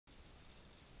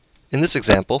In this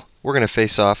example, we're going to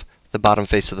face off the bottom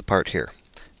face of the part here.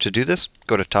 To do this,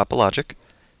 go to TopSolid'Cam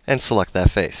and select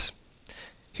that face.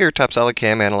 Here,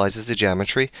 TopSolid'Cam analyzes the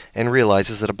geometry and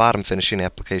realizes that a bottom finishing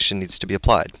application needs to be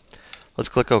applied. Let's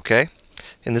click OK.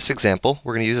 In this example,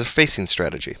 we're going to use a facing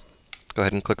strategy. Go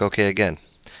ahead and click OK again.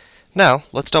 Now,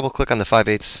 let's double click on the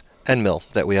 5/8 end mill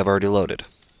that we have already loaded.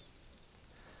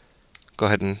 Go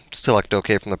ahead and select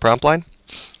OK from the prompt line.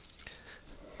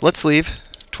 Let's leave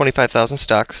 25,000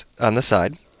 stocks on the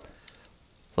side.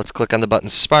 Let's click on the button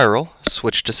Spiral,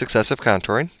 switch to Successive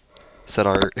Contouring, set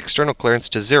our external clearance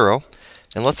to 0,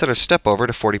 and let's set our step over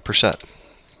to 40%.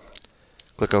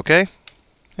 Click OK,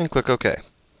 and click OK.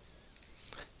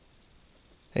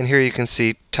 And here you can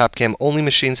see TopCam only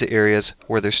machines the areas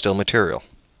where there's still material.